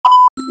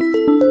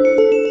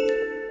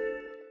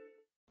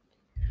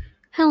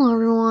Hello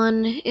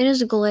everyone, it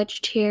is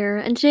Glitched here,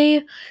 and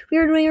today we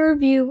are doing a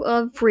review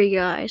of Free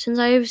Guy, since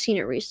I have seen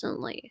it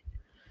recently.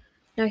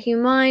 Now keep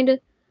in mind,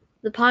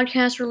 the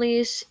podcast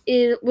release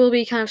will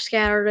be kind of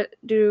scattered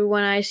due to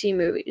when I see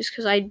movies,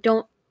 because I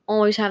don't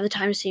always have the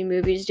time to see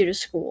movies due to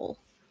school.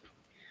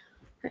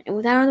 Right, and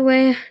with that out of the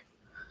way,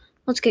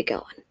 let's get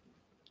going.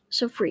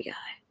 So Free Guy.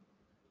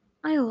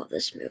 I love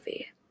this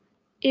movie.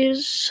 It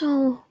is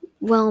so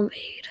well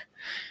made.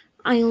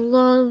 I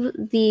love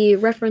the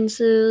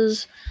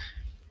references.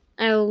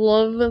 I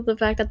love the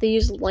fact that they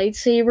use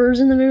lightsabers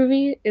in the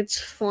movie. It's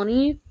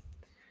funny.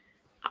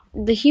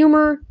 The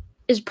humor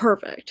is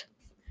perfect.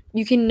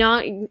 You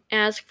cannot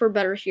ask for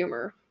better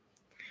humor.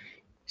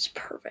 It's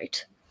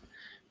perfect.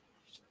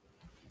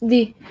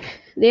 The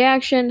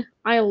action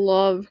I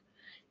love.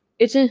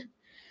 It's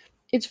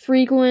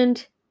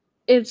frequent.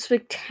 It's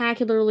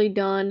spectacularly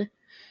done.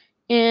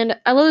 And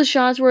I love the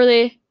shots where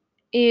they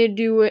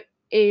do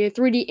a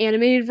 3D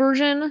animated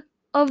version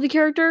of the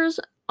characters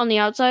on the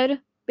outside,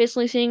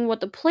 basically seeing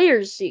what the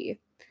players see.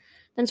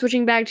 Then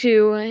switching back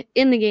to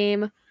in the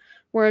game,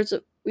 where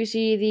we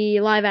see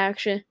the live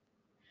action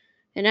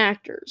and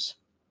actors.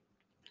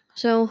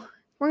 So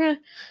we're gonna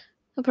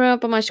put it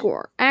up on my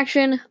score.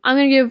 Action, I'm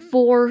gonna give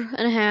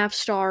 4.5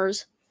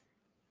 stars.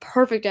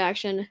 Perfect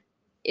action.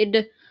 It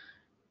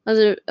does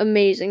an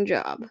amazing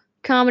job.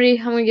 Comedy,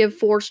 I'm gonna give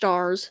 4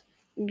 stars.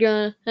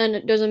 And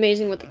it does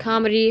amazing with the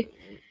comedy.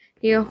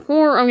 Yeah,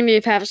 horror, I'm gonna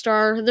give half a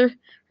star. There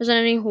isn't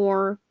any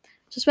horror.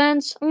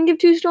 Suspense, I'm gonna give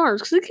 2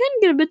 stars because it can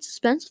get a bit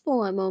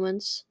suspenseful at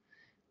moments.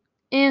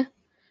 And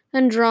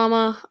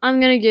drama, I'm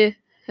gonna give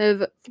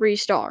 3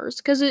 stars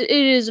because it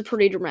is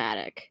pretty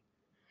dramatic.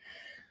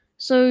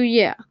 So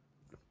yeah.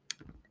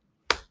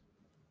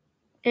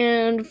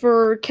 And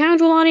for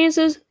casual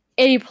audiences,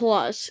 80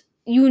 plus.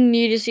 You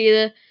need to see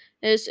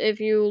this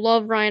if you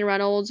love Ryan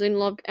Reynolds and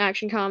love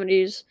action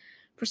comedies.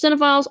 For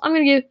cinephiles, I'm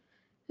gonna give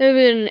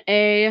it an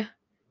A.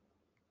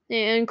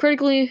 And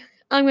critically,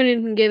 I'm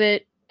gonna give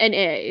it an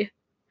A.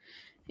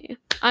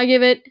 I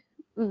give it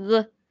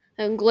the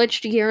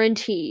glitched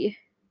guarantee.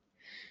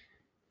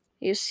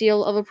 A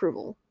seal of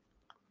approval.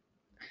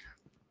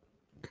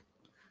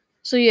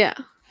 So yeah.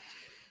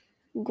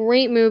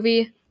 Great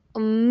movie.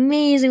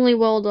 Amazingly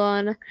well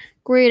done.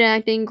 Great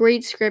acting,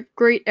 great script,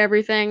 great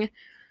everything.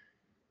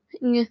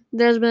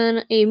 There's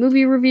been a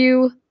movie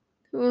review.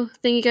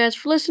 Thank you guys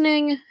for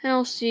listening, and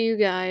I'll see you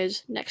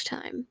guys next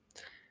time.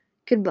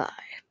 Goodbye.